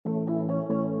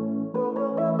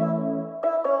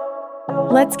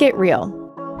Let's get real.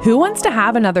 Who wants to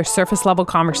have another surface level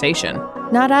conversation?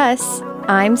 Not us.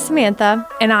 I'm Samantha.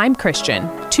 And I'm Christian.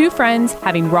 Two friends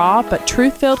having raw but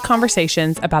truth-filled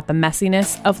conversations about the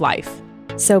messiness of life.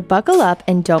 So buckle up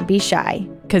and don't be shy.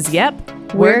 'Cause yep,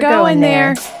 we're going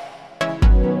there.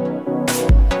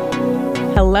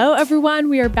 Hello, everyone.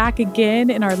 We are back again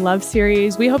in our love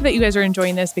series. We hope that you guys are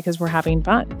enjoying this because we're having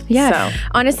fun. Yeah. So.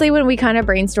 Honestly, when we kind of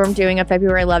brainstormed doing a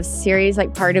February love series,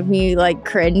 like part of me like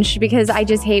cringed because I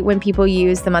just hate when people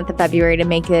use the month of February to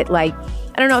make it like,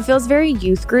 I don't know, it feels very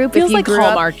youth group. It feels like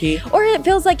Hallmarky. Or it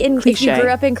feels like if you grew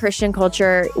up in Christian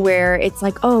culture where it's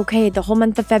like, oh, okay, the whole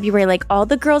month of February, like all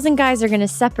the girls and guys are going to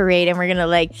separate and we're going to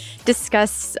like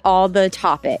discuss all the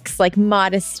topics like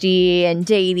modesty and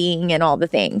dating and all the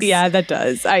things. Yeah, that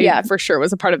does. I for sure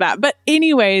was a part of that. But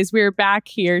anyways, we're back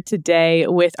here today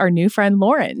with our new friend,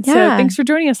 Lauren. Yeah. So thanks for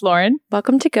joining us, Lauren.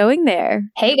 Welcome to Going There.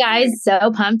 Hey guys, so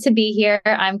pumped to be here.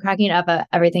 I'm cracking up at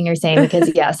everything you're saying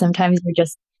because sometimes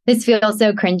this feels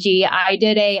so cringy. I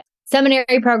did a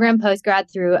seminary program post-grad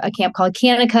through a camp called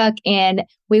Kanakuk, and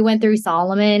we went through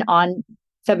Solomon on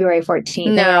February 14th.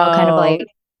 No. They were all kind of like,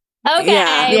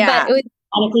 okay. Yeah. But it was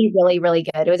honestly really, really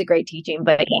good. It was a great teaching.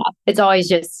 But yeah, it's always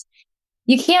just,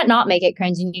 you can't not make it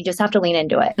cringe and you just have to lean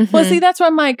into it. Mm-hmm. Well, see, that's why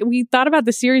I'm like, we thought about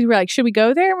the series. We're like, should we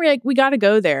go there? And we're like, we got to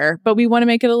go there, but we want to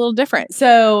make it a little different.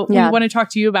 So we want to talk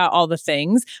to you about all the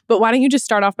things, but why don't you just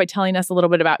start off by telling us a little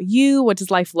bit about you? What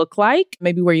does life look like?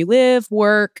 Maybe where you live,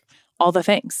 work, all the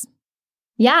things.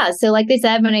 Yeah. So like they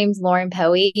said, my name's Lauren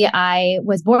Poey. I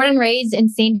was born and raised in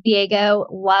San Diego.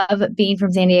 Love being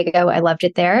from San Diego. I loved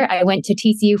it there. I went to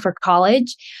TCU for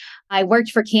college. I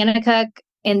worked for Kanakuk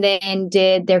and then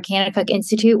did their Kanakuk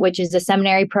Institute, which is a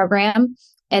seminary program,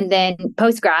 and then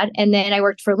post-grad. And then I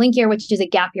worked for Link Year, which is a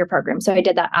gap year program. So I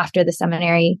did that after the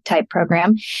seminary type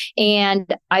program.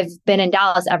 And I've been in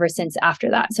Dallas ever since after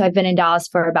that. So I've been in Dallas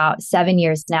for about 7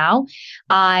 years now.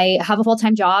 I have a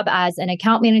full-time job as an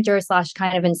account manager /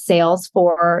 kind of in sales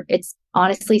for, it's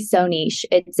honestly so niche.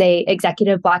 It's a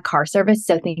executive Black car service.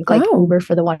 So think like Uber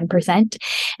for the 1%.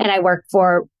 And I work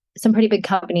for some pretty big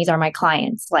companies are my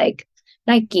clients, like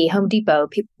Nike, Home Depot,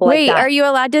 people like that. Wait, are you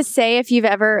allowed to say if you've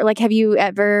ever, like, have you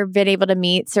ever been able to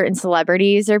meet certain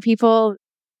celebrities or people?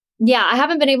 Yeah, I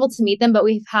haven't been able to meet them, but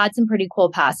we've had some pretty cool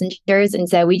passengers. And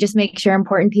so we just make sure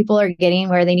important people are getting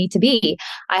where they need to be.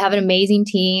 I have an amazing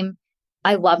team.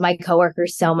 I love my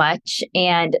coworkers so much.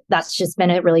 And that's just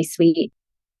been a really sweet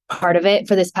part of it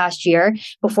for this past year.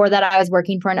 Before that, I was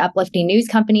working for an uplifting news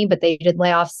company, but they did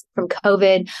layoffs from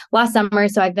COVID last summer.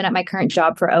 So I've been at my current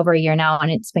job for over a year now, and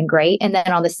it's been great. And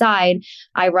then on the side,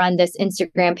 I run this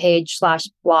Instagram page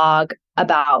 / blog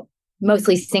about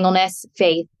mostly singleness,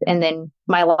 faith, and then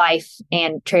my life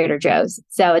and Trader Joe's.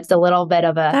 So it's a little bit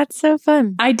of a... That's so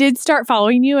fun. I did start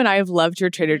following you, and I have loved your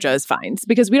Trader Joe's finds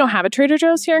because we don't have a Trader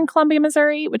Joe's here in Columbia,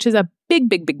 Missouri, which is a big,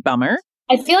 big, big bummer.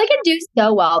 I feel like I do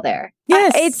so well there.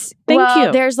 Yes. Thank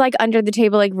you. There's like under the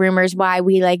table like rumors why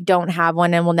we like don't have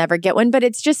one and we'll never get one. But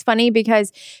it's just funny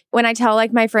because when I tell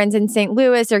like my friends in St.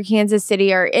 Louis or Kansas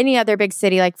City or any other big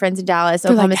city, like friends in Dallas,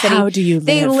 Oklahoma City, how do you live?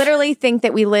 They literally think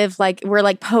that we live like we're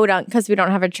like podunk because we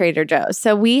don't have a Trader Joe's.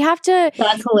 So we have to.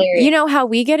 That's hilarious. You know how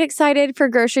we get excited for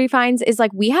grocery finds is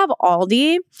like we have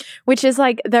Aldi, which is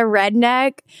like the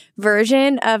redneck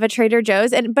version of a Trader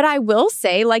Joe's. But I will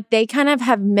say like they kind of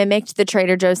have mimicked the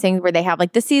Trader Joe's thing where they have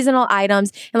like the seasonal items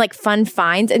and like fun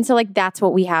finds. And so like that's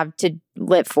what we have to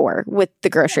live for with the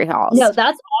grocery hauls. No,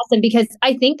 that's awesome because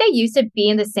I think they used to be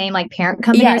in the same like parent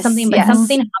company or something, but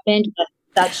something happened.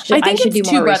 That's just, I think it's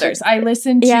two brothers. I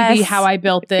listened to the How I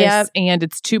Built This and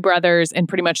it's two brothers and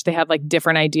pretty much they have like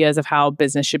different ideas of how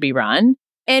business should be run.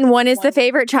 And one is the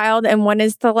favorite child and one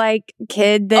is the like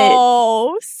kid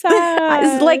that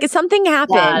sad. like something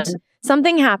happened.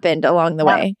 Something happened along the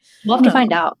way. We'll have to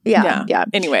find out. Yeah.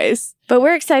 Anyways. But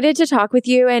we're excited to talk with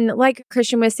you. And like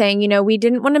Christian was saying, you know, we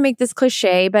didn't want to make this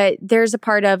cliche, but there's a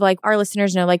part of like our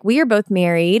listeners know, like we are both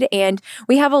married and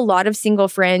we have a lot of single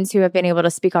friends who have been able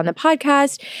to speak on the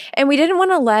podcast. And we didn't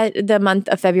want to let the month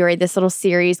of February, this little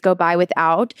series go by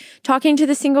without talking to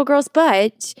the single girls.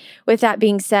 But with that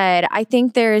being said, I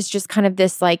think there is just kind of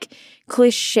this like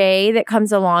cliche that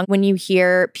comes along when you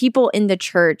hear people in the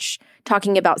church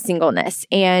talking about singleness.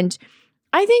 And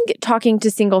I think talking to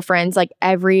single friends, like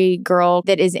every girl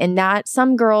that is in that,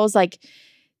 some girls like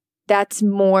that's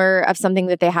more of something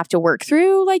that they have to work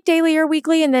through like daily or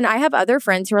weekly. And then I have other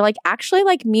friends who are like, actually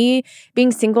like me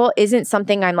being single isn't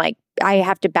something I'm like, I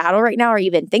have to battle right now or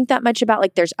even think that much about.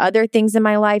 Like there's other things in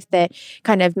my life that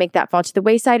kind of make that fall to the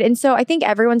wayside. And so I think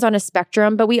everyone's on a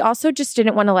spectrum, but we also just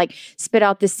didn't want to like spit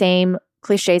out the same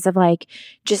cliches of like,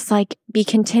 just like be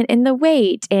content in the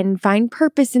wait and find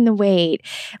purpose in the wait.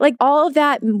 Like all of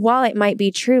that, while it might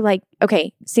be true, like,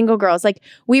 okay, single girls, like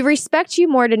we respect you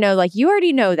more to know, like you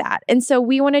already know that. And so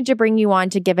we wanted to bring you on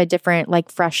to give a different,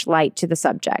 like fresh light to the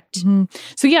subject.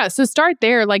 Mm-hmm. So start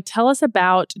there. Like tell us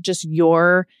about just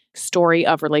your story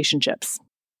of relationships.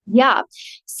 Yeah.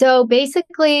 So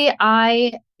basically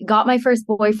I got my first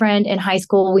boyfriend in high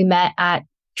school. We met at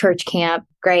church camp.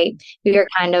 Great. We were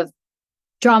kind of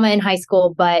drama in high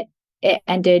school, but it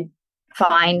ended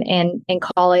fine. And in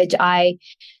college, I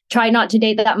tried not to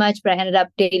date that much, but I ended up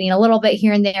dating a little bit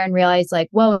here and there and realized like,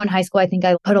 whoa, in high school, I think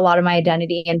I put a lot of my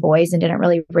identity in boys and didn't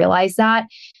really realize that.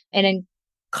 And in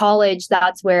college,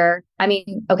 that's where,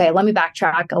 okay, let me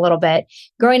backtrack a little bit.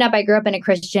 Growing up, I grew up in a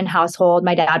Christian household.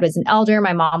 My dad was an elder.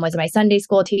 My mom was my Sunday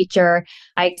school teacher.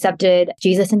 I accepted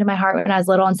Jesus into my heart when I was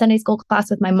little. In Sunday school class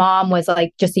with my mom was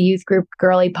like just a youth group,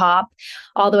 girly pop.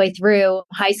 All the way through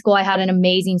high school, I had an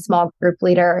amazing small group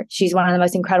leader. She's one of the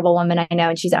most incredible women I know,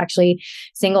 and she's actually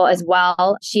single as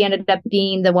well. She ended up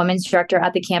being the women's director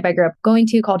at the camp I grew up going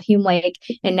to called Hume Lake,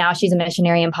 and now she's a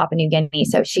missionary in Papua New Guinea.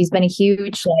 So she's been a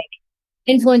huge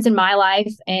influence in my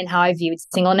life and how I viewed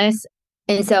singleness.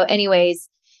 And so anyways,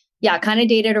 yeah, kind of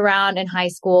dated around in high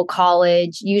school,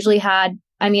 college, usually had,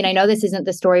 I know this isn't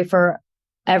the story for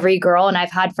every girl. And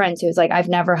I've had friends who's like, I've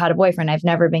never had a boyfriend. I've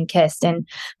never been kissed. And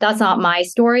that's not my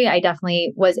story. I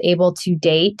definitely was able to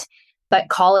date, but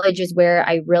college is where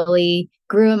I really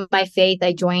grew in my faith.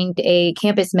 I joined a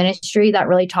campus ministry that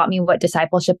really taught me what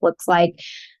discipleship looks like,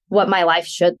 what my life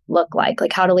should look like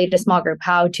how to lead a small group,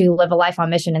 how to live a life on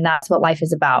mission. And that's what life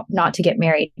is about, not to get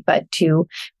married, but to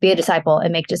be a disciple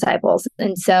and make disciples.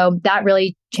 And so that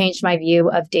really changed my view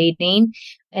of dating.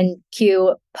 And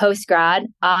Q post-grad,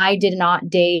 I did not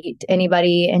date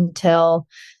anybody until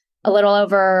a little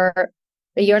over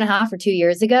a year and a half or 2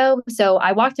 years ago. So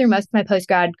I walked through most of my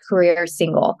post-grad career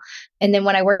single. And then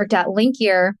when I worked at Link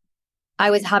Year, I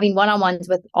was having one-on-ones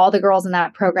with all the girls in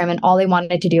that program, and all they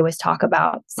wanted to do was talk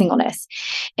about singleness.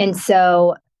 And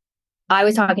so I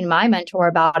was talking to my mentor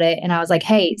about it, and I was like,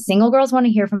 hey, single girls want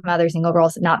to hear from other single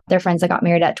girls, not their friends that got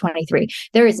married at 23.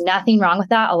 There is nothing wrong with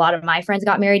that. A lot of my friends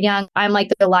got married young. I'm like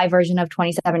the live version of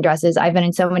 27 Dresses. I've been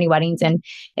in so many weddings, and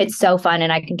it's so fun.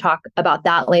 And I can talk about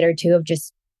that later too, of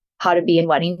just how to be in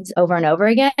weddings over and over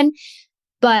again.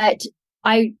 But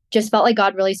I just felt like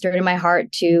God really stirred in my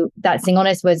heart to that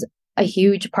singleness was a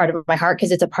huge part of my heart,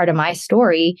 because it's a part of my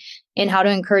story, and how to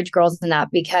encourage girls in that,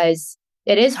 because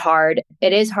it is hard.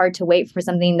 It is hard to wait for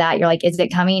something that you're like, is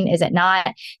it coming? Is it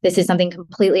not? This is something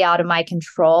completely out of my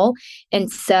control.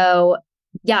 And so,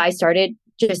 yeah, I started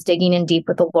just digging in deep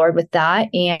with the Lord with that.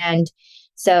 And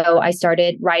so I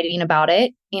started writing about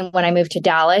it. And when I moved to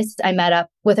Dallas, I met up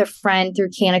with a friend through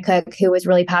Kanakuk who was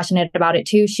really passionate about it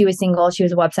too. She was single. She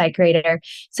was a website creator.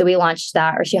 So we launched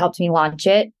that, or she helped me launch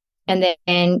it. And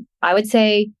then I would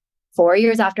say 4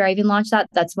 years after I even launched that,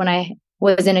 that's when I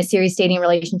was in a serious dating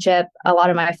relationship. A lot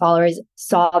of my followers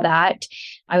saw that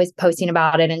I was posting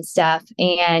about it and stuff.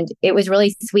 And it was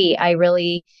really sweet. I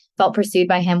really felt pursued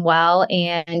by him well,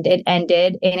 and it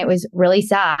ended, and it was really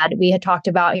sad. We had talked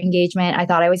about engagement. I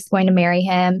thought I was going to marry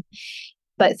him.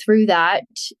 But through that,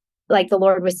 the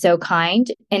Lord was so kind.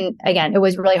 And again, it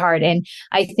was really hard. And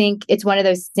I think it's one of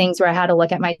those things where I had to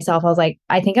look at myself. I was like,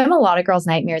 I think I'm a lot of girls'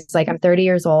 nightmares. It's like, I'm 30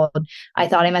 years old. I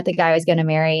thought I met the guy I was going to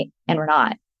marry, and we're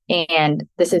not. And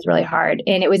this is really hard.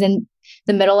 And it was in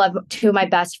the middle of two of my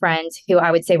best friends, who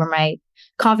I would say were my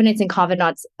confidence and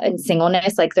confidants in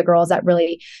singleness, like the girls that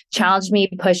really challenged me,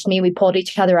 pushed me. We pulled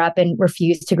each other up and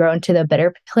refused to grow into the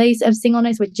bitter place of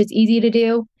singleness, which is easy to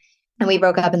do. And we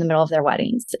broke up in the middle of their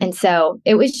weddings. And so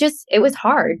it was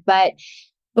hard. But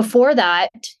before that,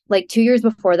 2 years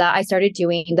before that, I started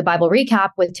doing the Bible recap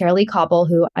with Tara Lee Cobble,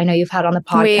 who I know you've had on the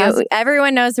podcast.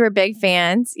 Everyone knows we're big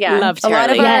fans. Yeah. Love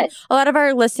Tara Lee. A lot of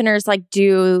our listeners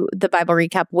do the Bible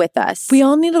recap with us. We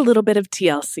all need a little bit of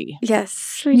TLC.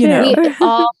 Yes. We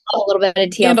all a little bit of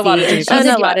TLC. And a lot of Jesus. And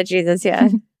a lot of Jesus, yeah.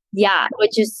 Yeah,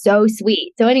 which is so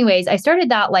sweet. So anyways, I started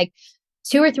that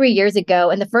 2 or 3 years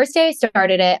ago. And the first day I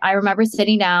started it, I remember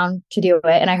sitting down to do it.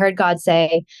 And I heard God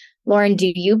say, Lauren,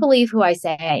 do you believe who I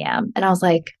say I am? And I was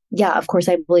like, yeah, of course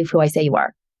I believe who I say you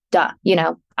are. Duh.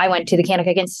 I went to the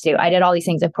Kanakuk Institute. I did all these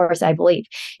things. Of course I believe.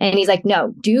 And he's like,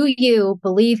 no, do you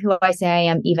believe who I say I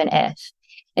am, even if?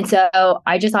 And so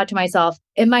I just thought to myself,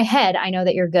 in my head, I know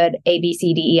that you're good, A, B,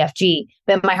 C, D, E, F, G.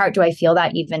 But in my heart, do I feel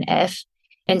that even if?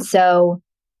 And so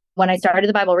when I started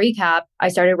the Bible recap, I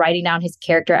started writing down his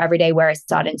character every day where I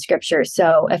saw it in scripture.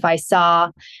 So if I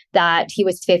saw that he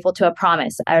was faithful to a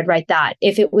promise, I would write that.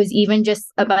 If it was even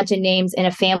just a bunch of names in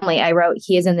a family, I wrote,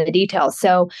 he is in the details.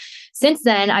 So since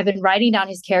then, I've been writing down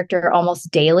his character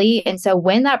almost daily. And so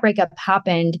when that breakup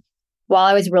happened, while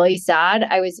I was really sad,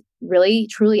 I was really,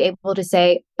 truly able to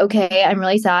say, okay, I'm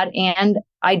really sad. And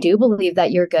I do believe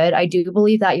that you're good. I do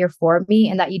believe that you're for me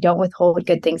and that you don't withhold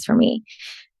good things from me.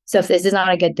 So if this is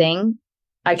not a good thing,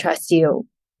 I trust you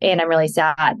and I'm really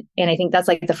sad. And I think that's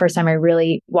like the first time I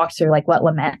really walked through like what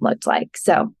lament looked like.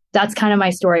 So that's kind of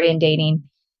my story in dating.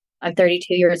 I'm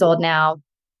 32 years old now,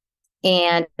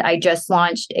 and I just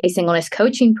launched a singleness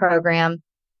coaching program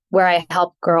where I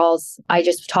help girls. I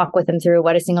just talk with them through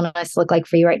what does singleness look like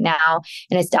for you right now,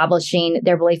 and establishing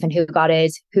their belief in who God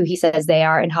is, who he says they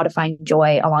are, and how to find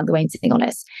joy along the way in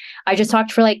singleness. I just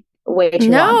talked for like way too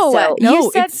long. So,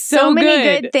 you said so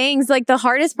many good things. Like the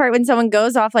hardest part when someone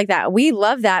goes off like that, we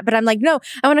love that. But I'm like, no,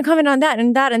 I want to comment on that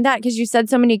and that and that because you said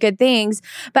so many good things.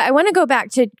 But I want to go back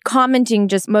to commenting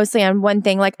just mostly on one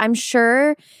thing. Like, I'm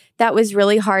sure that was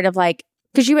really hard of like,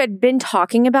 because you had been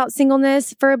talking about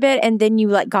singleness for a bit and then you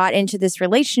like got into this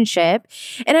relationship.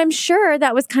 And I'm sure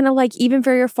that was kind of like, even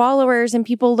for your followers and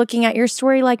people looking at your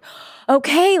story, like,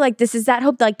 okay, like this is that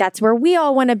hope, like that's where we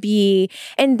all want to be.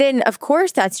 And then of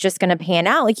course that's just going to pan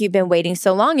out. Like you've been waiting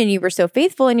so long and you were so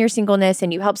faithful in your singleness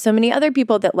and you helped so many other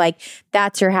people that like,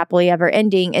 that's your happily ever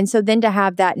ending. And so then to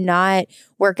have that not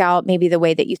work out maybe the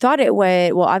way that you thought it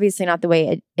would, well, obviously not the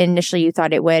way initially you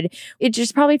thought it would, it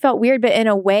just probably felt weird. But in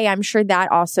a way, I'm sure that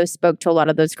also spoke to a lot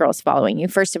of those girls following you.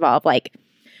 First of all, like,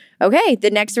 okay, the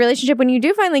next relationship, when you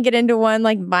do finally get into one,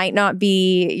 like might not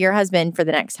be your husband for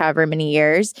the next however many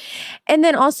years. And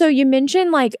then also you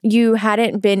mentioned like you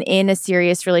hadn't been in a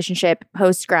serious relationship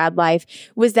post grad life.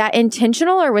 Was that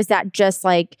intentional or was that just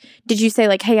like, did you say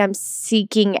like, hey, I'm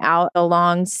seeking out a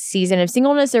long season of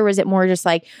singleness? Or was it more just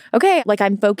like, okay, like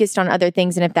I'm focused on other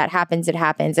things and if that happens, it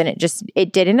happens, and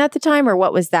it didn't at the time? Or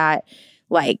what was that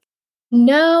like?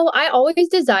 No, I always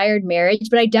desired marriage,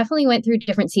 but I definitely went through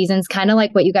different seasons, kind of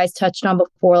like what you guys touched on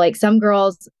before. Like some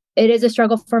girls, it is a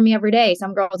struggle for me every day.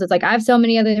 Some girls, it's like, I have so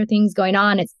many other things going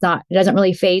on. It doesn't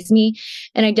really faze me.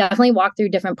 And I definitely walked through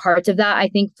different parts of that. I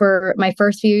think for my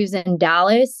first few years in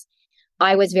Dallas,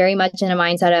 I was very much in a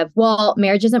mindset of, well,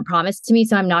 marriage isn't promised to me,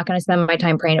 so I'm not going to spend my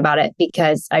time praying about it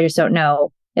because I just don't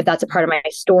know if that's a part of my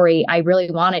story. I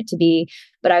really want it to be,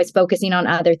 but I was focusing on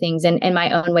other things and in my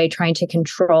own way, trying to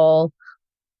control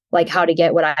like how to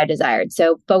get what I desired.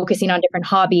 So focusing on different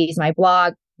hobbies, my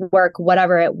blog, work,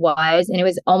 whatever it was. And it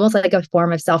was almost like a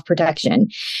form of self-protection.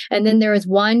 And then there was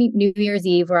one New Year's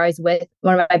Eve where I was with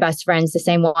one of my best friends, the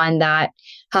same one that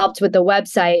helped with the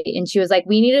website. And she was like,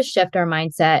 we need to shift our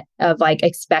mindset of like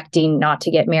expecting not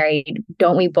to get married.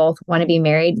 Don't we both want to be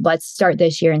married? Let's start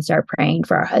this year and start praying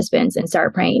for our husbands and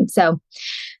start praying. So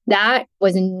that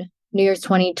was in New Year's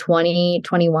 2020,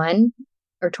 21.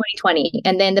 Or 2020.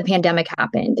 And then the pandemic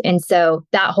happened. And so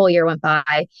that whole year went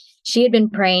by. She had been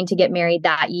praying to get married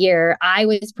that year. I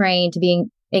was praying to be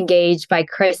engaged by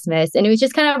Christmas. And it was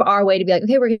just kind of our way to be like,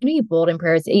 okay, we're going to be bold in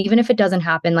prayers. Even if it doesn't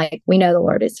happen, like we know the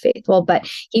Lord is faithful, but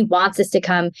he wants us to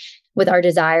come with our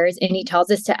desires. And he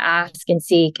tells us to ask and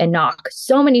seek and knock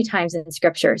so many times in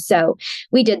scripture. So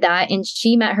we did that. And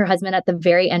she met her husband at the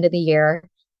very end of the year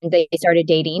and they started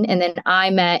dating. And then I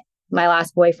met my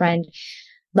last boyfriend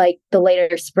like the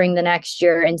later spring the next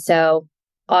year. And so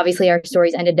obviously our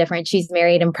stories ended different. She's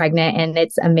married and pregnant and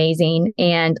it's amazing.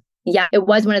 And yeah, it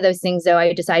was one of those things though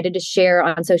I decided to share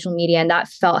on social media, and that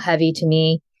felt heavy to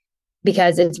me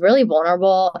because it's really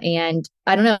vulnerable. And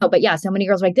I don't know, but yeah, so many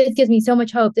girls were like, this gives me so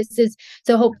much hope. This is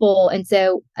so hopeful. And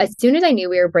so as soon as I knew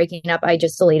we were breaking up, I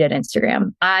just deleted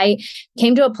Instagram. I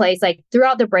came to a place like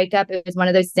throughout the breakup, it was one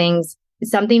of those things.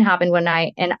 Something happened one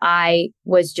night and I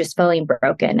was just feeling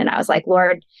broken. And I was like,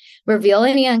 Lord, reveal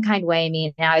any unkind way in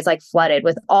me. And I was like flooded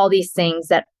with all these things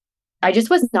that I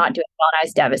just was not doing well. And I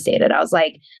was devastated. I was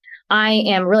like, I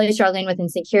am really struggling with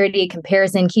insecurity,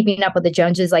 comparison, keeping up with the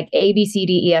Joneses, like A, B, C,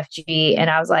 D, E, F, G.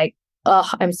 And I was like, oh,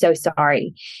 I'm so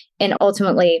sorry. And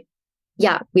ultimately,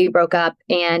 yeah, we broke up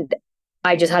and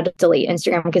I just had to delete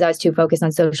Instagram because I was too focused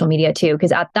on social media too.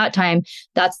 Because at that time,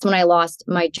 that's when I lost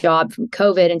my job from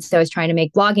COVID. And so I was trying to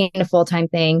make blogging a full-time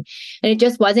thing. And it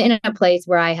just wasn't in a place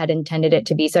where I had intended it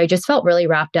to be. So I just felt really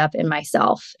wrapped up in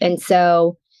myself. And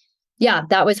so, yeah,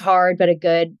 that was hard, but a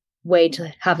good way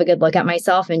to have a good look at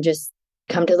myself and just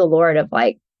come to the Lord of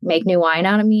like, make new wine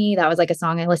out of me. That was like a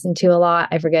song I listened to a lot.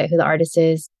 I forget who the artist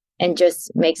is. and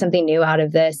just make something new out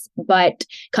of this. But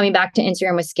coming back to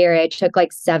Instagram was scary. I took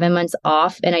like 7 months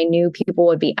off and I knew people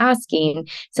would be asking.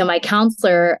 So my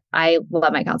counselor, I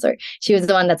love my counselor. She was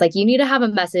the one that's like, you need to have a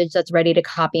message that's ready to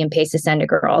copy and paste to send to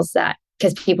girls, that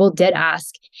because people did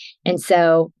ask. And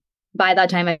so by that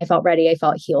time I felt ready. I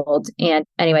felt healed. And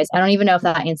anyways, I don't even know if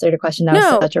that answered a question. That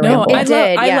was such a ramble. I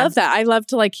love that. I love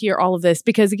to like hear all of this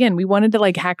because again, we wanted to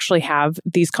like actually have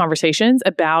these conversations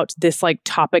about this like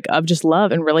topic of just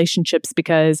love and relationships,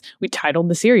 because we titled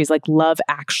the series like Love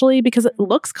Actually, because it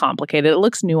looks complicated. It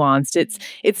looks nuanced.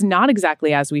 It's not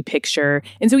exactly as we picture.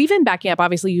 And so even backing up,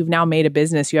 obviously you've now made a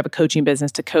business, you have a coaching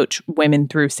business to coach women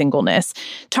through singleness.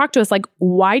 Talk to us, like,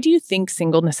 why do you think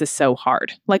singleness is so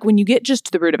hard? Like when you get just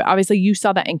to the root of it, obviously you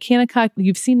saw that in Kanakuk,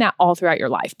 you've seen that all throughout your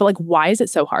life, but like, why is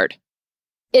it so hard?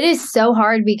 It is so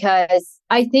hard because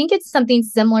I think it's something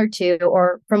similar to,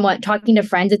 or from what talking to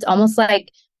friends, it's almost like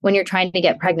when you're trying to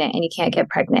get pregnant and you can't get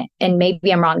pregnant. And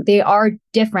maybe I'm wrong. They are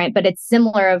different, but it's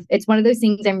similar. It's one of those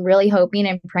things I'm really hoping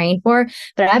and praying for,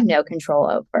 but I have no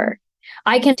control over.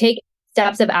 I can take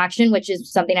steps of action, which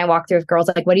is something I walk through with girls.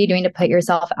 Like, what are you doing to put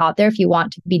yourself out there if you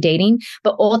want to be dating?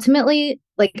 But ultimately,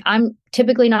 like, I'm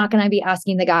typically not going to be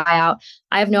asking the guy out.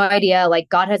 I have no idea. Like,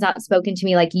 God has not spoken to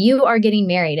me like, you are getting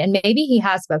married. And maybe he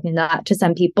has spoken that to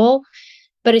some people,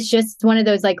 but it's just one of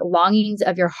those like longings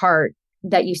of your heart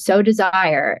that you so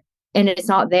desire, and it's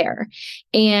not there.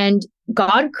 And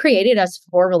God created us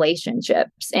for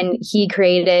relationships and he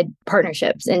created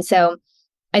partnerships. And so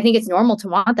I think it's normal to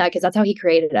want that because that's how he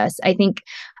created us. I think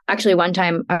actually one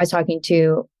time I was talking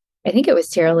to, I think it was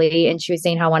Tara Lee, and she was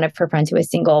saying how one of her friends who was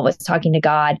single was talking to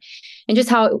God and just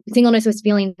how singleness was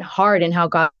feeling hard and how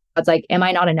God's like, am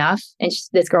I not enough? And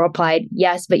this girl replied,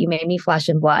 yes, but you made me flesh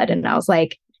and blood. And I was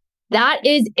like, that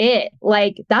is it.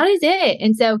 Like, that is it.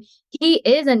 And so he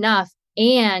is enough.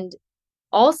 And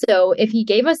also, if he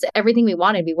gave us everything we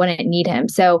wanted, we wouldn't need him.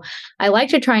 So I like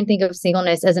to try and think of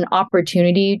singleness as an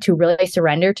opportunity to really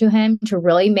surrender to him, to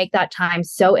really make that time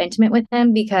so intimate with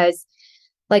him. Because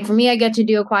like for me, I get to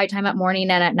do a quiet time at morning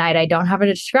and at night. I don't have a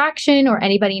distraction or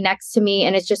anybody next to me.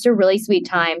 And it's just a really sweet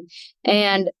time.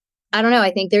 And I don't know,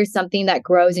 I think there's something that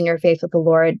grows in your faith with the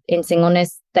Lord in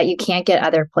singleness that you can't get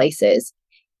other places.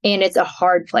 And it's a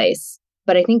hard place.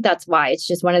 But I think that's why it's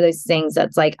just one of those things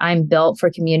that's like, I'm built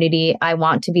for community. I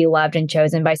want to be loved and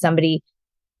chosen by somebody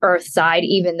earthside,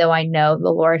 even though I know the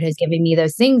Lord has given me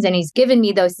those things and he's given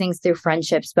me those things through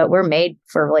friendships, but we're made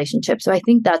for relationships. So I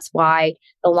think that's why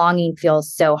the longing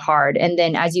feels so hard. And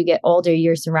then as you get older,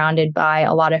 you're surrounded by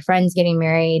a lot of friends getting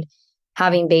married,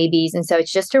 having babies. And so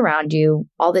it's just around you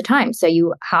all the time. So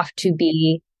you have to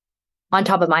be on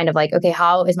top of mind of like, okay,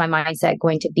 how is my mindset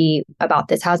going to be about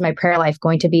this? How's my prayer life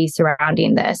going to be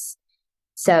surrounding this?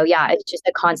 So yeah, it's just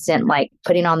a constant like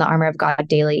putting on the armor of God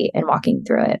daily and walking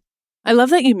through it. I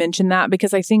love that you mentioned that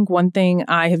because I think one thing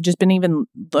I have just been even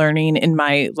learning in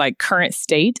my like current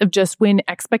state of just when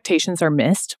expectations are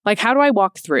missed, like how do I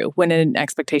walk through when an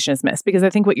expectation is missed? Because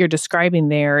I think what you're describing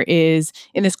there is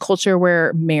in this culture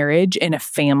where marriage and a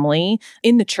family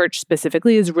in the church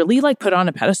specifically is really like put on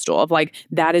a pedestal of like,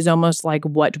 that is almost like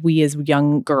what we as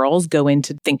young girls go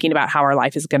into thinking about how our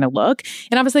life is going to look.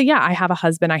 And obviously, yeah, I have a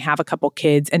husband, I have a couple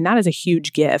kids, and that is a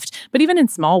huge gift. But even in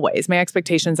small ways, my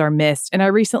expectations are missed. And I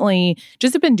recently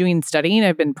just have been doing studying.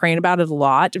 I've been praying about it a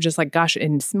lot of just like, gosh,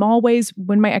 in small ways,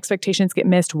 when my expectations get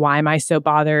missed, why am I so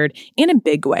bothered? And in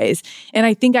big ways. And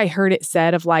I think I heard it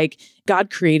said of like,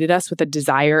 God created us with a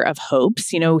desire of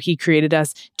hopes. You know, he created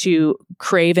us to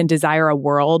crave and desire a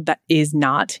world that is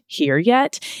not here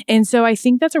yet. And so I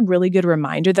think that's a really good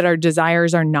reminder that our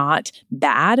desires are not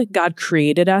bad. God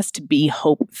created us to be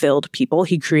hope-filled people.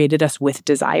 He created us with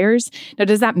desires. Now,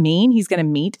 does that mean he's going to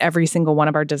meet every single one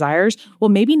of our desires? Well,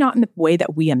 maybe not in the way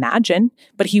that we imagine,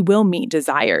 but he will meet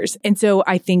desires. And so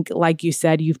I think, like you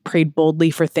said, you've prayed boldly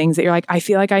for things that you're like, I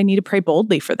feel like I need to pray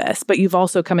boldly for this. But you've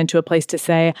also come into a place to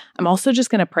say, I'm also just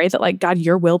going to pray that like, God,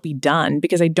 your will be done,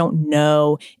 because I don't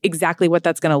know exactly what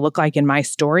that's going to look like in my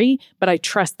story, but I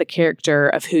trust the character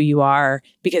of who you are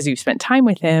because you've spent time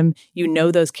with him. You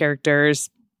know those characters,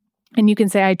 and you can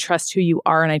say, I trust who you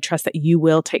are, and I trust that you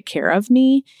will take care of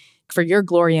me for your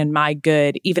glory and my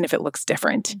good, even if it looks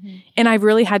different. Mm-hmm. And I've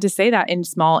really had to say that in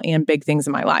small and big things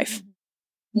in my life.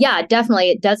 Yeah, definitely.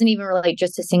 It doesn't even relate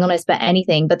just to singleness, but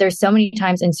anything. But there's so many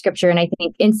times in scripture. And I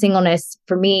think in singleness,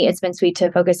 for me, it's been sweet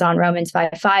to focus on Romans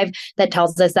 5:5 that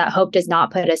tells us that hope does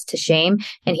not put us to shame.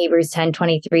 And Hebrews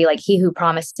 10:23, like he who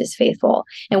promised is faithful.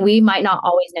 And we might not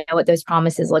always know what those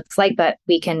promises looks like, but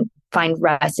we can find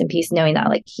rest and peace knowing that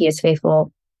like he is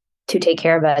faithful to take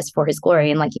care of us for his glory.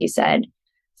 And like you said,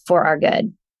 for our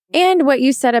good. And what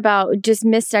you said about just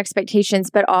missed expectations,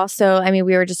 but also, I mean,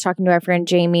 we were just talking to our friend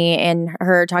Jamie and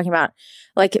her talking about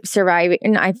like surviving,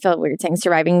 and I felt weird saying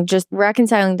surviving, just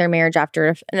reconciling their marriage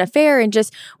after an affair. And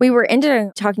just, we were ended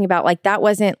up talking about like, that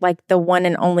wasn't like the one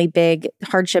and only big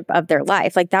hardship of their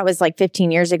life. Like that was like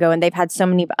 15 years ago and they've had so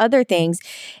many other things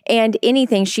and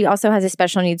anything. She also has a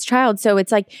special needs child. So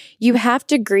it's like, you have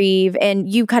to grieve.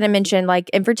 And you kind of mentioned like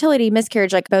infertility,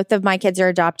 miscarriage, like both of my kids are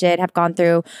adopted, have gone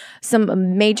through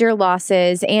some major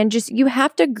losses, and just, you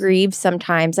have to grieve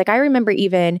sometimes. Like I remember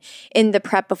even in the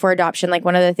prep before adoption, like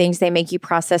one of the things they make you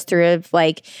process through of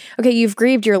like, okay, you've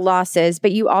grieved your losses,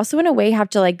 but you also in a way have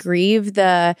to like grieve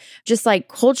the just like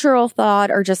cultural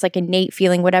thought or just like innate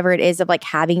feeling, whatever it is, of like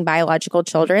having biological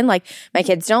children. Like my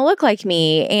kids don't look like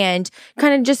me, and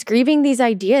kind of just grieving these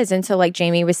ideas. And so like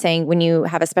Jamie was saying, when you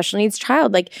have a special needs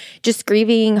child, like just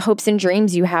grieving hopes and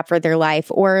dreams you have for their life,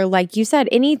 or like you said,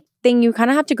 anything, you kind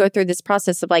of have to go through this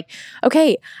process of like,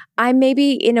 okay, I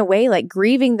maybe in a way like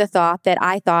grieving the thought that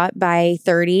I thought by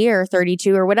 30 or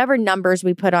 32 or whatever numbers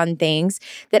we put on things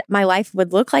that my life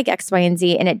would look like X, Y, and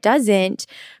Z, and it doesn't.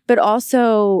 But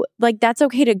also like, that's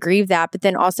okay to grieve that, but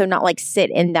then also not like sit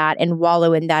in that and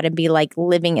wallow in that and be like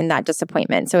living in that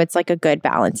disappointment. So it's like a good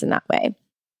balance in that way.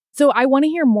 So I want to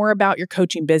hear more about your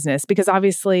coaching business, because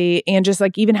obviously, and just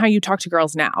like even how you talk to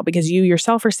girls now, because you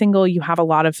yourself are single, you have a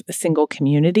lot of single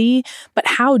community, but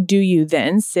how do you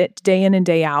then sit day in and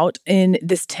day out in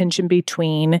this tension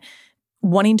between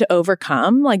wanting to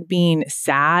overcome like being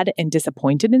sad and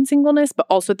disappointed in singleness, but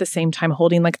also at the same time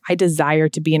holding like, I desire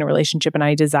to be in a relationship and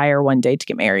I desire one day to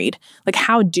get married? Like,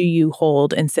 how do you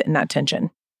hold and sit in that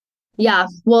tension? Yeah,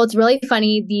 well, it's really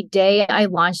funny. The day I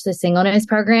launched the singleness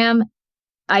program,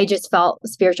 I just felt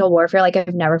spiritual warfare like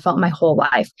I've never felt in my whole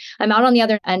life. I'm out on the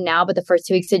other end now, but the first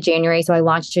 2 weeks of January, so I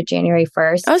launched it January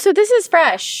 1st. Oh, so this is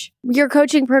fresh. Your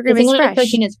coaching program is fresh.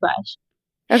 Coaching is fresh.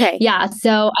 Okay. Yeah,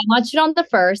 so I launched it on the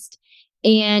 1st,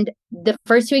 and the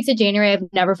first 2 weeks of January, I've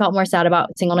never felt more sad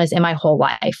about singleness in my whole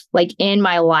life. Like in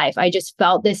my life, I just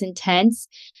felt this intense,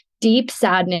 deep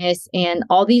sadness and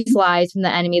all these lies from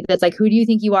the enemy that's like, who do you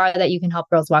think you are that you can help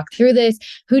girls walk through this?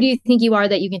 Who do you think you are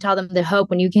that you can tell them to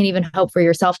hope when you can't even hope for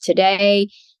yourself today?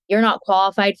 You're not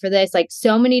qualified for this. Like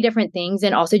so many different things.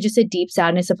 And also just a deep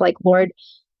sadness of like, Lord,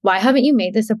 why haven't you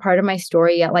made this a part of my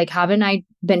story yet? Like, haven't I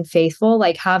been faithful?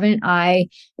 Like, haven't I,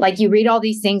 like you read all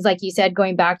these things, like you said,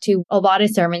 going back to a lot of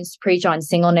sermons preach on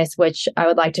singleness, which I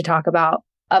would like to talk about,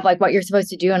 of like what you're supposed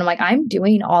to do. And I'm like, I'm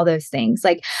doing all those things.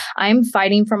 Like I'm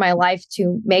fighting for my life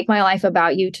to make my life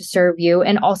about you, to serve you.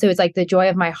 And also it's like the joy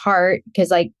of my heart,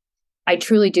 because like I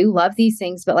truly do love these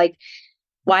things, but like,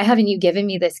 why haven't you given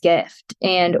me this gift?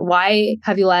 And why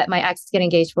have you let my ex get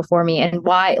engaged before me? And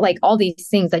why, like all these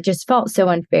things that just felt so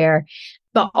unfair,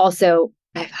 but also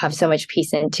I have so much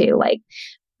peace in too. Like,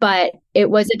 but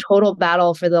it was a total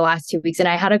battle for the last 2 weeks. And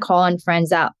I had to call on friends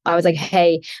that I was like,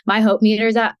 hey, my hope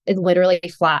meter's at literally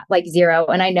flat, like 0.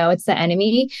 And I know it's the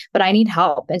enemy, but I need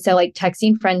help. And so like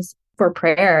texting friends for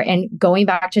prayer and going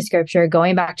back to scripture,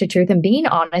 going back to truth and being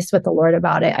honest with the Lord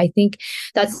about it. I think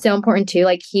that's so important too.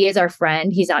 Like he is our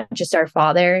friend. He's not just our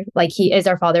father. Like he is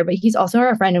our father, but he's also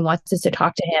our friend and wants us to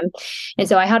talk to him. And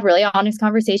so I had really honest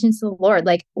conversations to the Lord.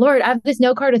 Like, Lord, I have this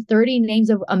note card of 30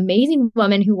 names of amazing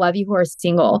women who love you, who are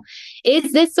single.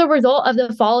 Is this the result of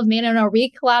the fall of man and are we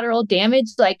collateral damage?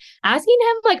 Like asking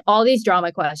him like all these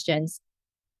drama questions,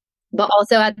 but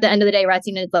also at the end of the day,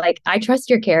 resting is like, I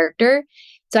trust your character.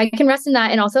 So I can rest in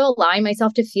that, and also allowing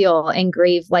myself to feel and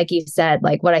grieve, like you said,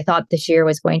 like what I thought this year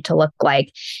was going to look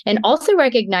like. And also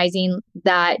recognizing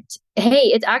that,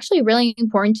 hey, it's actually really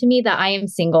important to me that I am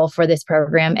single for this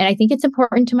program. And I think it's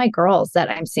important to my girls that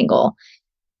I'm single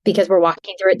because we're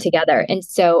walking through it together. And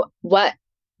so what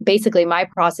basically my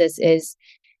process is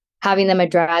having them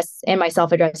address and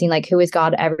myself addressing like, who is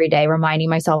God every day, reminding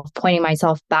myself, pointing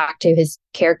myself back to his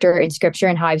character in scripture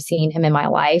and how I've seen him in my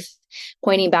life,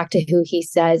 pointing back to who he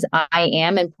says I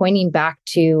am, and pointing back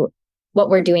to what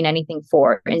we're doing anything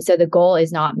for. And so the goal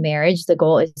is not marriage. The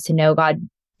goal is to know God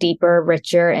deeper,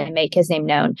 richer, and make his name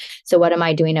known. So what am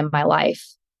I doing in my life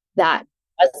that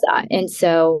does that? And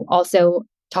so also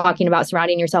talking about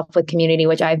surrounding yourself with community,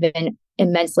 which I've been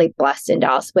immensely blessed in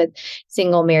Dallas with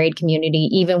single married community.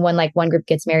 Even when like one group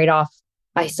gets married off,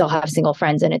 I still have single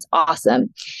friends and it's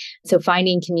awesome. So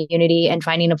finding community and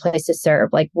finding a place to serve,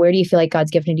 like where do you feel like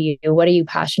God's given to you? What are you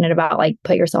passionate about? Like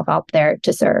put yourself out there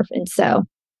to serve. And so.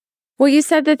 Well, you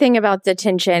said the thing about the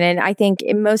tension, and I think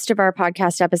in most of our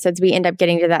podcast episodes, we end up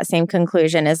getting to that same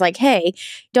conclusion is like, hey,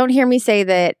 don't hear me say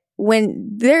that when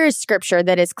there is scripture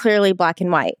that is clearly black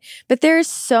and white, but there is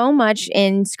so much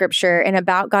in scripture and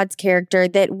about God's character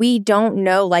that we don't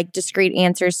know like discrete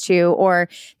answers to, or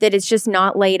that it's just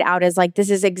not laid out as like, this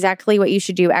is exactly what you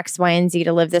should do X, Y, and Z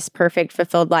to live this perfect,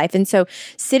 fulfilled life. And so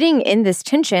sitting in this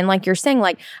tension, like you're saying,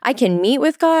 like I can meet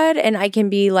with God and I can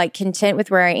be like content with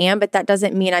where I am, but that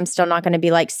doesn't mean I'm still not going to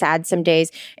be like sad some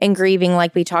days and grieving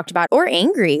like we talked about, or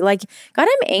angry. Like, God,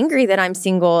 I'm angry that I'm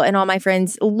single and all my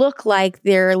friends look like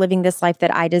they're living this life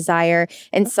that I desire.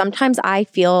 And sometimes I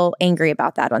feel angry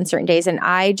about that on certain days. And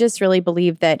I just really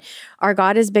believe that our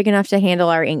God is big enough to handle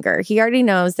our anger. He already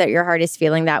knows that your heart is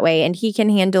feeling that way and he can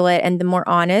handle it. And the more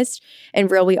honest and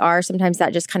real we are, sometimes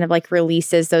that just kind of like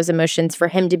releases those emotions for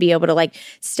him to be able to like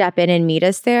step in and meet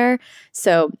us there.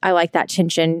 So I like that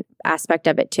tension aspect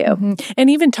of it too. Mm-hmm. And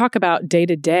even talk about day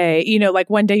to day, you know, like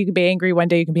one day you can be angry, one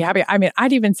day you can be happy. I mean,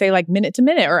 I'd even say like minute to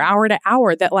minute or hour to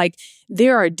hour, that like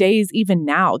there are days even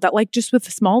now that like just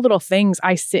with small little things,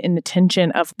 I sit in the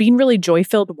tension of being really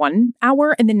joy-filled 1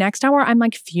 hour and the next hour I'm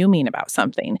like fuming about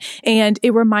something. And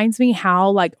it reminds me how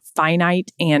like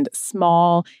finite and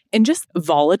small and just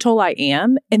volatile I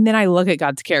am. And then I look at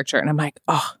God's character and I'm like,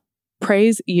 oh,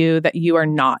 praise you that you are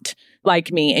not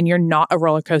like me and you're not a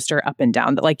roller coaster up and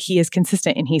down, that like he is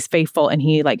consistent and he's faithful and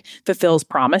he like fulfills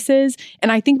promises.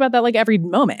 And I think about that like every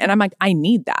moment and I'm like, I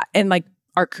need that. And like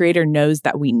our creator knows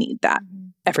that we need that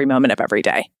every moment of every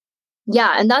day.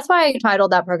 Yeah. And that's why I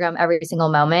titled that program Every Single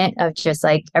Moment, of just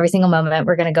like every single moment,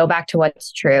 we're going to go back to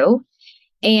what's true.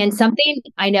 And something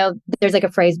I know there's like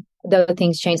a phrase, though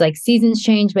things change, like seasons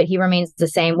change, but he remains the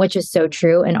same, which is so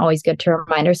true and always good to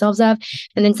remind ourselves of.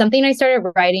 And then something I started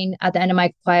writing at the end of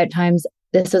my quiet times,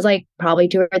 this was like probably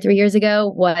 2 or 3 years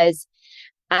ago, was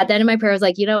at the end of my prayer, I was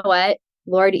like, you know what,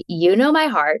 Lord, you know my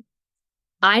heart.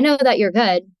 I know that you're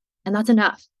good and that's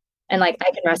enough. And like, I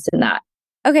can rest in that.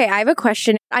 Okay. I have a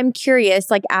question. I'm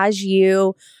curious, like as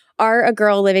you are a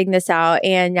girl living this out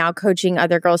and now coaching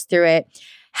other girls through it,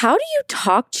 how do you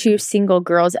talk to single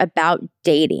girls about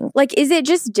dating? Like, is it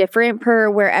just different per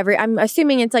wherever? I'm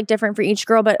assuming it's like different for each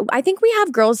girl, but I think we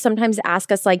have girls sometimes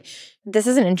ask us like, this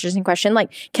is an interesting question.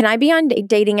 Like, can I be on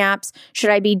dating apps? Should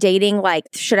I be dating? Like,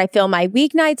 should I fill my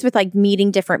weeknights with like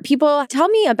meeting different people? Tell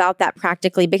me about that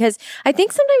practically, because I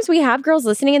think sometimes we have girls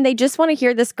listening and they just want to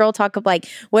hear this girl talk of like,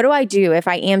 what do I do if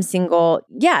I am single?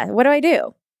 Yeah, what do I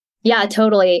do? Yeah,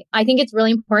 totally. I think it's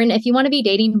really important. If you want to be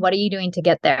dating, what are you doing to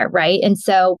get there? Right. And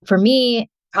so for me,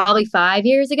 probably 5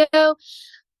 years ago,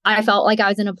 I felt like I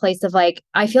was in a place of like,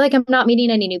 I feel like I'm not meeting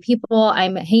any new people.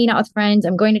 I'm hanging out with friends.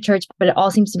 I'm going to church, but it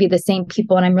all seems to be the same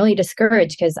people. And I'm really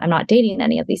discouraged because I'm not dating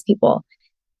any of these people.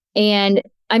 And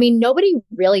I mean, nobody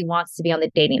really wants to be on the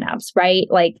dating apps, right?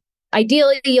 Like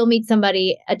ideally you'll meet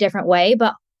somebody a different way,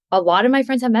 but a lot of my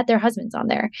friends have met their husbands on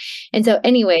there. And so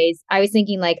anyways, I was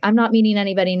thinking like, I'm not meeting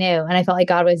anybody new. And I felt like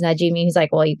God was nudging me. He's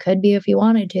like, well, you could be if you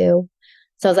wanted to.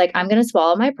 So I was like, I'm going to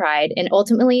swallow my pride. And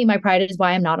ultimately my pride is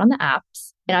why I'm not on the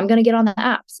apps, and I'm going to get on the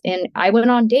apps. And I went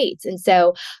on dates. And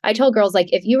so I told girls,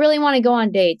 like, if you really want to go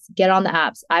on dates, get on the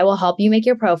apps. I will help you make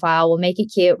your profile. We'll make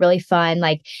it cute, really fun.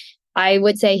 Like I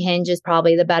would say Hinge is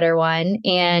probably the better one.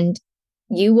 And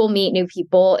you will meet new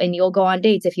people and you'll go on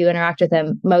dates if you interact with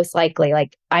them, most likely.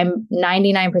 Like I'm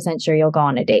 99% sure you'll go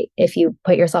on a date if you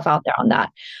put yourself out there on that.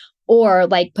 Or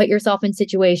like put yourself in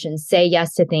situations, say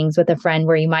yes to things with a friend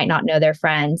where you might not know their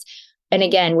friends. And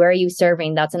again, where are you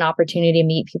serving? That's an opportunity to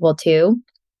meet people too.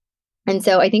 And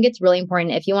so I think it's really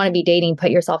important, if you want to be dating,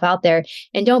 put yourself out there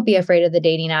and don't be afraid of the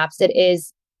dating apps. It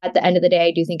is, at the end of the day,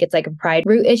 I do think it's like a pride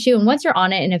root issue. And once you're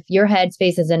on it, and if your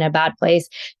headspace is in a bad place,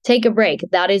 take a break.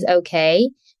 That is okay.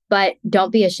 But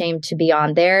don't be ashamed to be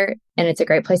on there. And it's a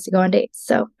great place to go on dates.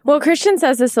 So, well, Christian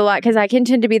says this a lot because I can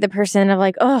tend to be the person of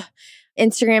like, oh,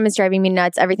 Instagram is driving me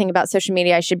nuts. Everything about social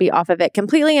media, I should be off of it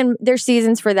completely. And there's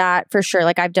seasons for that, for sure.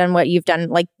 Like I've done what you've done,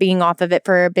 like being off of it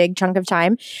for a big chunk of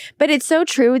time. But it's so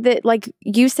true that like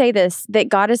you say this, that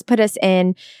God has put us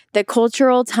in the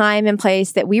cultural time and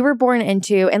place that we were born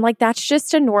into. And like, that's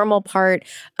just a normal part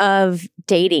of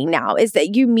dating now, is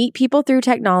that you meet people through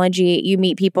technology, you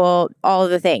meet people, all of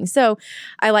the things. So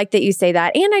I like that you say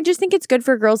that. And I just think it's good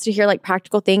for girls to hear like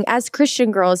practical thing as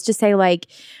Christian girls to say like,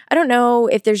 I don't know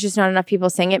if there's just not enough people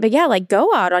saying it, but yeah, like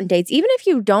go out on dates. Even if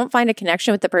you don't find a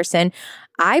connection with the person,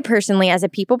 I personally, as a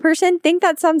people person, think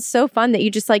that sounds so fun that you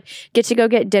just like get to go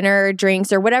get dinner or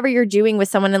drinks or whatever you're doing with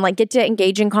someone and like get to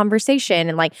engage in conversation.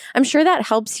 And like, I'm sure that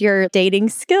helps your dating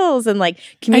skills and like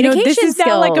communication skills. I know this is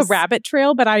now like a rabbit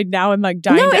trail, but I now am like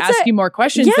dying to ask you more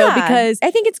questions though, because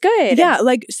I think it's good. Yeah.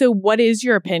 Like, so what is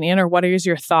your opinion or what is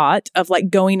your thought of like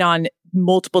going on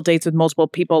multiple dates with multiple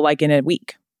people like in a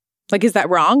week? Like, is that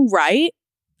wrong? Right?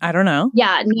 I don't know.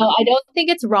 Yeah, no, I don't think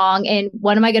it's wrong. And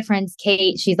one of my good friends,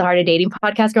 Kate, she's the Heart of Dating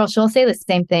podcast girl. She'll say the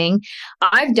same thing.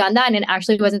 I've done that, and it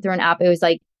actually wasn't through an app. It was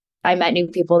like I met new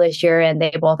people this year and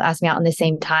they both asked me out in the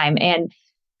same time. And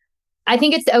I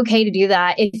think it's okay to do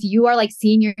that. If you are like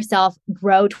seeing yourself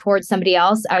grow towards somebody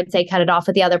else, I would say cut it off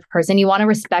with the other person. You want to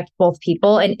respect both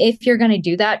people. And if you're going to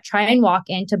do that, try and walk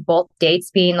into both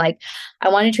dates being like, I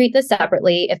want to treat this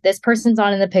separately. If this person's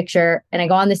on in the picture and I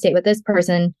go on this date with this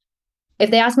person,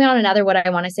 if they ask me on another, would I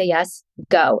want to say yes?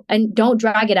 Go. And don't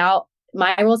drag it out.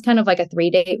 My rule is kind of like a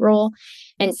 3-date rule.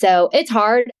 And so it's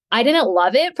hard. I didn't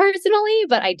love it personally,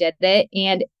 but I did it.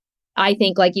 And I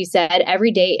think, like you said,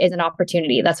 every date is an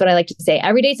opportunity. That's what I like to say.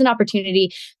 Every date's an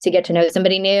opportunity to get to know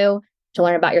somebody new, to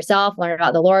learn about yourself, learn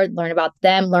about the Lord, learn about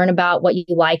them, learn about what you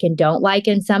like and don't like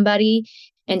in somebody.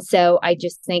 And so I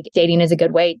just think dating is a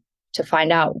good way to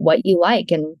find out what you like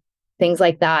and things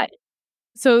like that.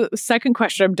 So second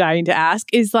question I'm dying to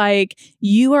ask is like,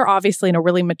 you are obviously in a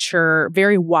really mature,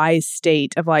 very wise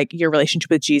state of like your relationship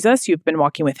with Jesus. You've been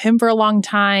walking with him for a long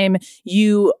time.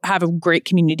 You have a great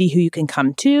community who you can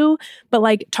come to, but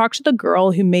like talk to the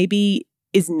girl who maybe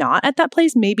is not at that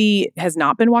place, maybe has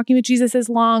not been walking with Jesus as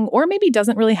long, or maybe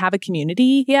doesn't really have a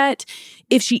community yet.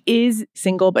 If she is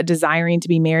single but desiring to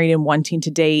be married and wanting to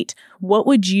date, what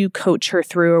would you coach her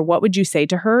through, or what would you say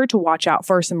to her to watch out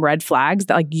for some red flags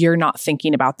that like you're not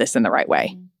thinking about this in the right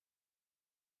way?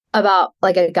 About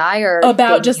like a guy, or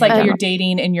about just like you're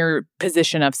dating in your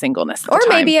position of singleness, or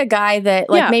maybe a guy that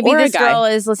like maybe this girl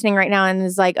is listening right now and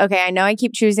is like, okay, I know I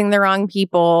keep choosing the wrong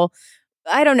people.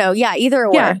 I don't know. Yeah, either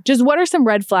or. Yeah, just what are some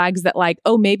red flags that like,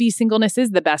 oh, maybe singleness is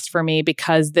the best for me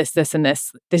because this, and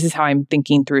this is how I'm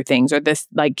thinking through things, or this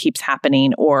like keeps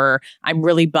happening, or I'm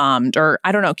really bummed, or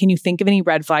I don't know. Can you think of any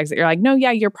red flags that you're like, no,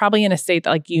 yeah, you're probably in a state that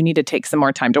like you need to take some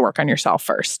more time to work on yourself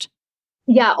first?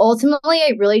 Yeah, ultimately,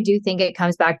 I really do think it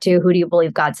comes back to, who do you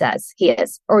believe God says he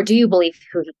is? Or do you believe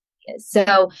who he is?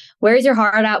 So where's your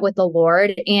heart at with the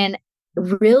Lord? And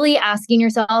really asking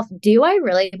yourself, do I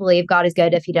really believe God is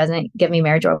good if he doesn't give me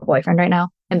marriage or a boyfriend right now?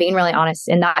 And being really honest.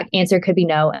 And that answer could be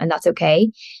no, and that's okay.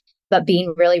 But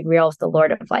being really real with the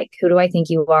Lord of like, who do I think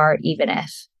you are, even if?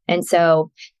 And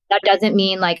so that doesn't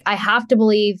mean like I have to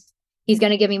believe he's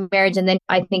going to give me marriage and then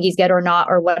I think he's good or not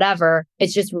or whatever.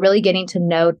 It's just really getting to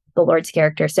know the Lord's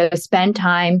character. So spend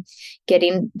time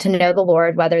getting to know the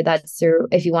Lord, whether that's through,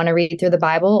 if you want to read through the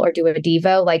Bible or do a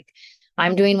Devo, like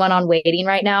I'm doing one on waiting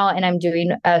right now, and I'm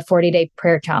doing a 40-day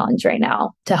prayer challenge right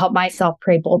now to help myself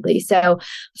pray boldly. So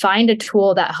find a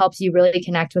tool that helps you really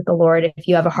connect with the Lord if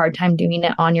you have a hard time doing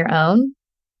it on your own.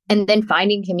 And then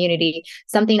finding community.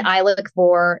 Something I look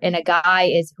for in a guy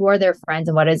is, who are their friends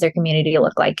and what does their community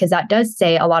look like? Because that does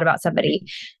say a lot about somebody.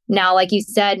 Now, like you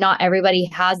said, not everybody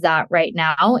has that right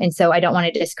now. And so I don't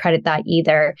want to discredit that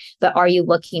either. But are you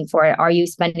looking for it? Are you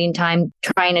spending time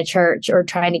trying a church or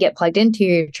trying to get plugged into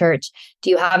your church? Do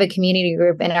you have a community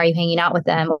group and are you hanging out with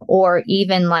them? Or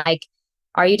even like,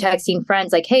 are you texting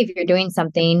friends like, hey, if you're doing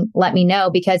something, let me know?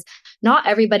 Because not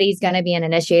everybody's going to be an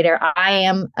initiator. I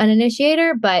am an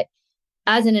initiator, but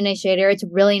as an initiator, it's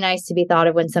really nice to be thought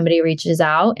of when somebody reaches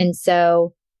out. And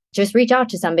so just reach out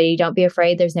to somebody. Don't be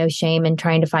afraid. There's no shame in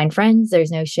trying to find friends.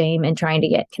 There's no shame in trying to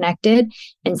get connected.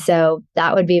 And so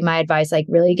that would be my advice. Like,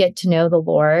 really get to know the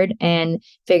Lord and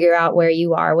figure out where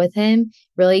you are with him.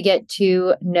 Really get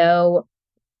to know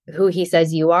who he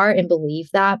says you are and believe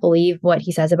what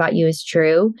he says about you is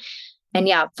true. And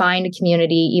yeah, find a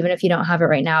community. Even if you don't have it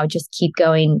right now, just keep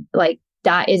going. Like,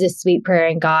 that is a sweet prayer,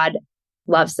 and God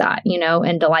loves that,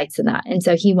 and delights in that. And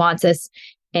so he wants us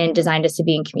and designed us to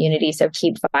be in community. So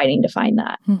keep fighting to find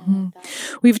that. Mm-hmm.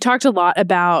 We've talked a lot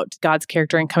about God's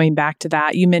character and coming back to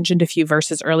that. You mentioned a few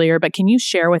verses earlier, but can you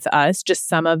share with us just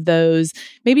some of those,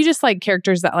 maybe just like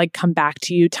characters that like come back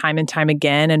to you time and time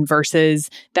again, and verses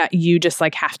that you just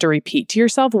like have to repeat to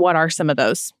yourself? What are some of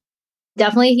those?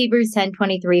 Definitely Hebrews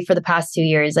 10:23 for the past 2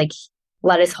 years. Like,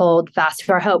 let us hold fast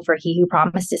to our hope, for he who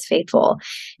promised is faithful.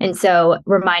 And so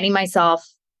reminding myself,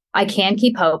 I can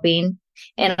keep hoping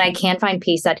and I can find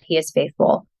peace that he is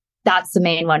faithful. That's the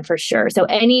main one for sure. So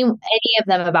any of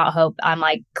them about hope, I'm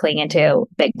like clinging to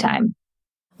big time.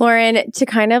 Lauren, to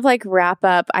kind of like wrap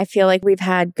up, I feel like we've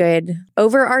had good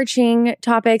overarching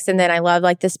topics, and then I love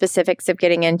like the specifics of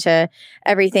getting into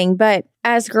everything. But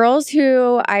as girls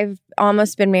who I've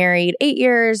almost been married 8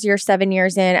 years, you're 7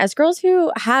 years in, as girls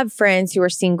who have friends who are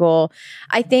single,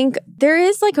 I think there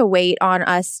is like a weight on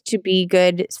us to be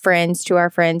good friends to our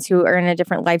friends who are in a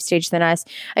different life stage than us.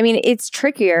 I mean, it's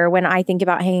trickier when I think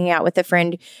about hanging out with a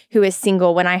friend who is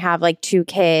single when I have like 2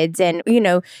 kids, and,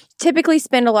 typically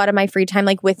spend a lot of my free time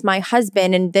like with my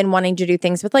husband and then wanting to do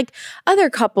things with like other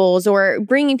couples or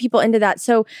bringing people into that.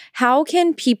 So how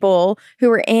can people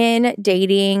who are in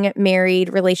dating,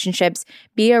 married relationships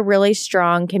be a really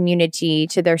strong community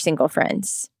to their single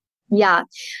friends? Yeah.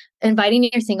 Inviting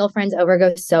your single friends over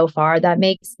goes so far. That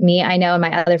makes me, I know, and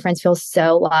my other friends feel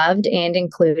so loved and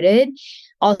included.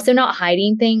 Also, not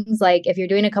hiding things. Like if you're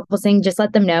doing a couple things, just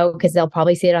let them know because they'll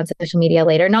probably see it on social media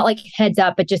later. Not like heads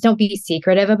up, but just don't be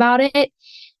secretive about it.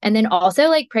 And then also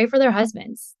like pray for their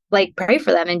husbands. Like pray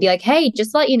for them and be like, hey,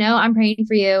 just to let you know, I'm praying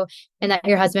for you and that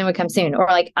your husband would come soon. Or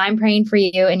like, I'm praying for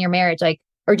you in your marriage. Like,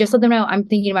 or just let them know I'm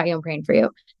thinking about you and praying for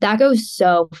you. That goes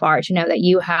so far to know that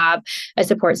you have a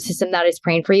support system that is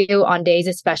praying for you on days,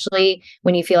 especially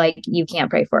when you feel like you can't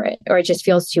pray for it, or it just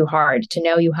feels too hard. To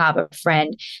know you have a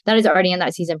friend that is already in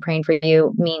that season praying for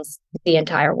you means the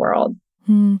entire world.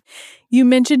 You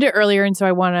mentioned it earlier, and so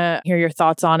I want to hear your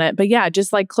thoughts on it. But yeah,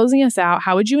 just like closing us out,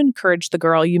 how would you encourage the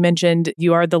girl? You mentioned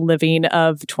you are the living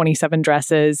of 27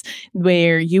 dresses,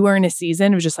 where you were in a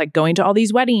season of just like going to all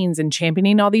these weddings and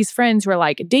championing all these friends who are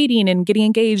like dating and getting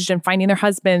engaged and finding their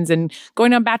husbands and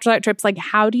going on bachelorette trips. Like,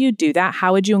 how do you do that?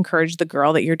 How would you encourage the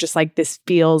girl that you're just like, this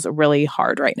feels really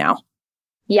hard right now?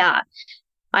 Yeah,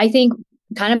 I think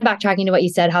kind of backtracking to what you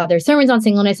said, how there's sermons on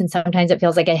singleness and sometimes it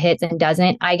feels like it hits and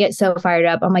doesn't. I get so fired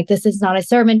up. I'm like, this is not a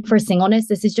sermon for singleness.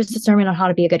 This is just a sermon on how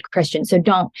to be a good Christian. So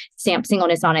don't stamp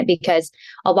singleness on it, because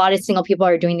a lot of single people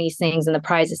are doing these things and the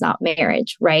prize is not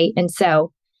marriage, right? And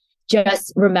so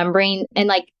just remembering, and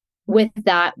like with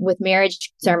that, with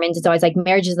marriage sermons, it's always like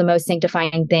marriage is the most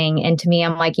sanctifying thing. And to me,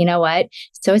 I'm like, you know what?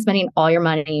 So is spending all your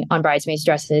money on bridesmaids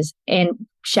dresses and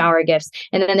shower gifts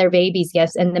and then their babies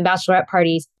gifts and then bachelorette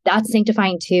parties. That's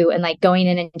sanctifying too. And like going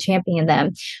in and championing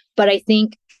them. But I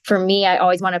think for me, I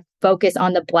always want to focus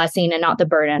on the blessing and not the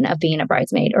burden of being a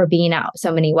bridesmaid or being out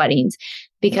so many weddings,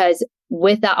 because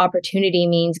with that opportunity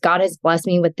means God has blessed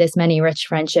me with this many rich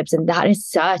friendships. And that is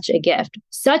such a gift,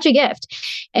 such a gift.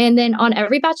 And then on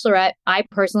every bachelorette, I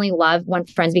personally love when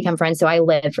friends become friends. So I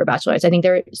live for bachelorettes. I think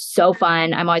they're so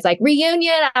fun. I'm always like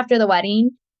reunion after the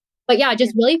wedding. But yeah,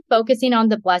 just really focusing on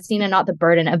the blessing and not the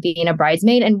burden of being a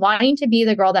bridesmaid and wanting to be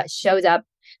the girl that shows up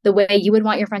the way you would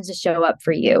want your friends to show up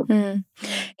for you.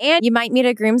 And you might meet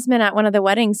a groomsman at one of the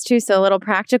weddings too. So a little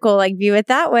practical, like view it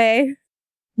that way.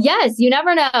 Yes, you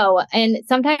never know. And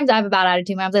sometimes I have a bad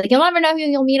attitude. My mom's like, you'll never know who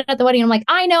you'll meet at the wedding. I'm like,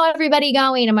 I know everybody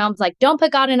going. And my mom's like, don't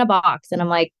put God in a box. And I'm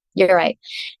like, you're right.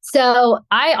 So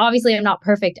I obviously am not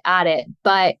perfect at it.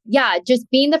 But yeah, just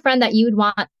being the friend that you would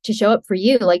want to show up for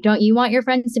you. Like, don't you want your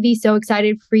friends to be so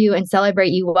excited for you and celebrate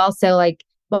you well? So like,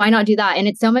 why not do that? And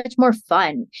it's so much more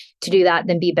fun to do that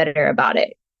than be bitter about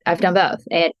it. I've done both.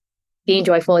 And being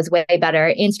joyful is way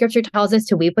better. And scripture tells us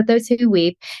to weep with those who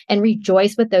weep and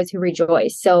rejoice with those who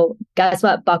rejoice. So guess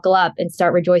what? Buckle up and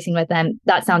start rejoicing with them.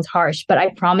 That sounds harsh, but I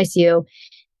promise you,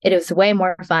 it is way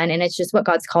more fun. And it's just what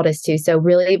God's called us to. So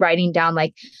really writing down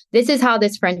like, this is how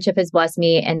this friendship has blessed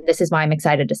me. And this is why I'm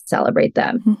excited to celebrate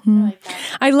them.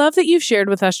 I love that you've shared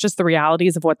with us just the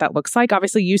realities of what that looks like.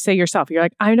 Obviously, you say yourself, you're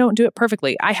like, I don't do it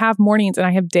perfectly. I have mornings and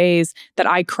I have days that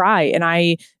I cry and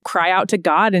I cry out to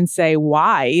God and say,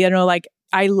 why? You know, like,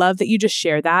 I love that you just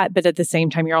share that. But at the same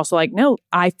time, you're also like, no,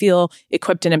 I feel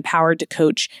equipped and empowered to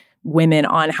coach women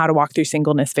on how to walk through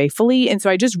singleness faithfully. And so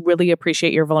I just really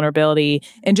appreciate your vulnerability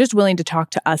and just willing to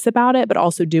talk to us about it, but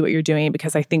also do what you're doing,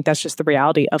 because I think that's just the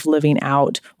reality of living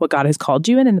out what God has called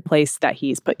you in the place that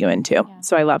He's put you into. Yeah.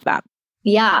 So I love that.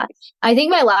 Yeah. I think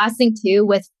my last thing too,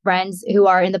 with friends who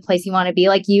are in the place you want to be,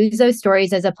 like use those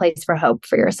stories as a place for hope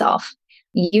for yourself.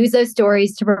 Use those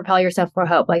stories to propel yourself for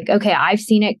hope. Like, okay, I've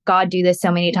seen it, God do this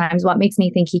so many times. What makes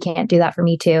me think He can't do that for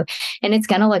me too? And it's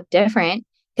going to look different,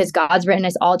 because God's written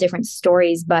us all different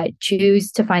stories, but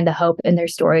choose to find the hope in their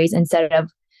stories instead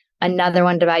of another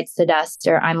one bites the dust,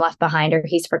 or I'm left behind, or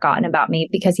he's forgotten about me,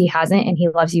 because He hasn't, and He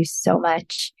loves you so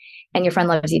much, and your friend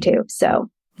loves you too. So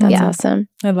that's awesome.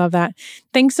 I love that.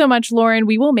 Thanks so much, Lauren.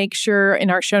 We will make sure in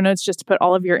our show notes just to put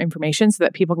all of your information so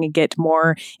that people can get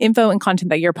more info and content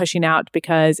that you're pushing out,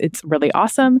 because it's really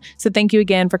awesome. So thank you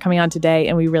again for coming on today,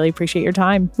 and we really appreciate your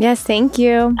time. Yes, thank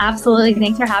you. Absolutely.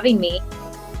 Thanks for having me.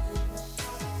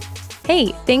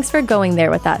 Hey, thanks for going there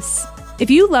with us. If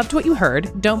you loved what you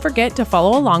heard, don't forget to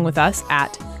follow along with us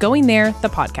at Going There, the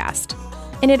podcast.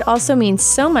 And it also means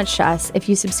so much to us if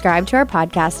you subscribe to our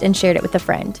podcast and shared it with a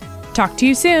friend. Talk to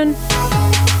you soon.